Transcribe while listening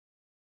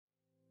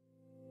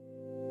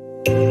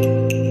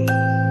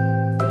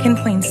Can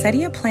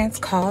poinsettia plants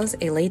cause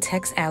a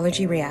latex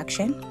allergy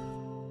reaction?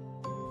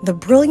 The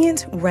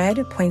brilliant red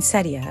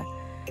poinsettia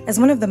is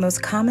one of the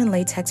most common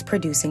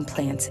latex-producing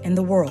plants in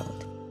the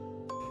world.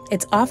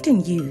 It's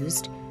often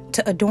used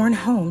to adorn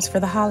homes for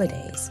the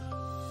holidays.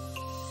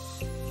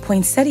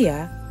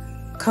 Poinsettia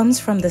comes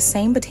from the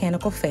same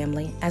botanical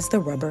family as the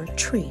rubber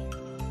tree.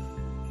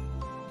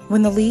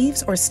 When the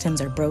leaves or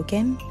stems are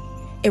broken,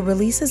 it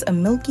releases a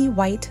milky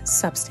white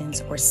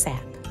substance or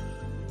sap.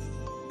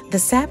 The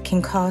sap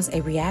can cause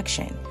a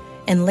reaction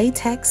in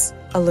latex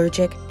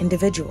allergic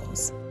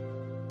individuals.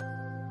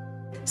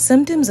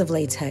 Symptoms of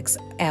latex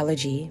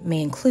allergy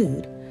may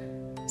include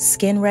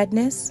skin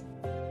redness,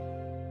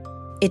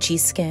 itchy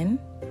skin,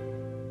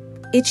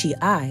 itchy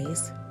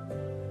eyes,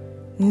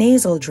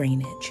 nasal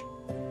drainage,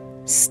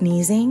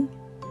 sneezing,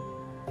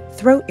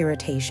 throat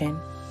irritation,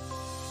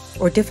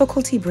 or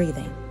difficulty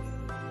breathing.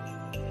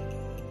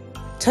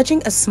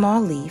 Touching a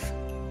small leaf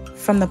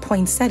from the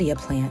poinsettia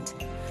plant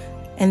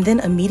and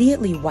then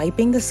immediately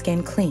wiping the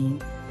skin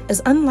clean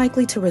is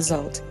unlikely to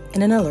result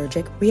in an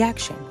allergic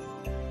reaction.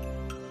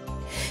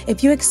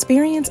 If you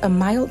experience a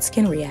mild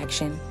skin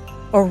reaction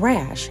or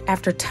rash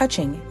after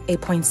touching a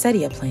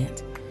poinsettia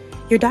plant,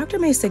 your doctor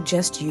may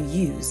suggest you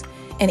use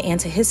an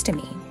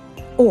antihistamine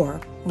or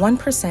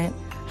 1%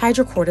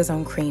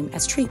 hydrocortisone cream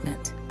as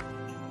treatment.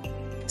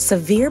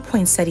 Severe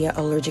poinsettia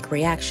allergic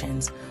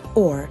reactions,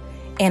 or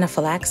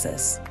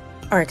anaphylaxis,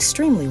 are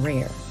extremely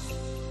rare.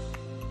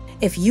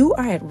 If you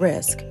are at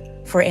risk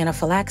for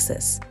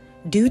anaphylaxis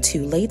due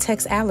to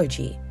latex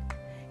allergy,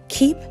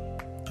 keep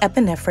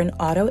epinephrine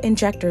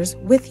auto-injectors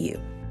with you.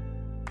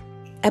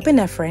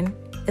 Epinephrine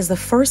is the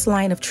first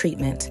line of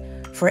treatment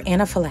for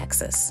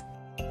anaphylaxis.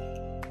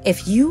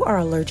 If you are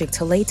allergic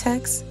to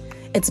latex,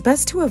 it's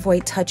best to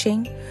avoid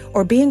touching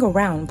or being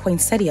around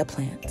poinsettia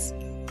plants.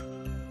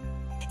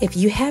 If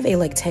you have a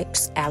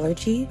latex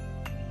allergy,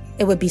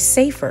 it would be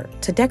safer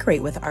to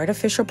decorate with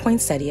artificial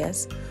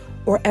poinsettias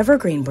or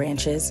evergreen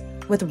branches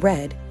with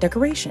red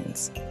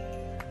decorations.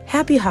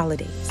 Happy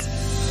holidays!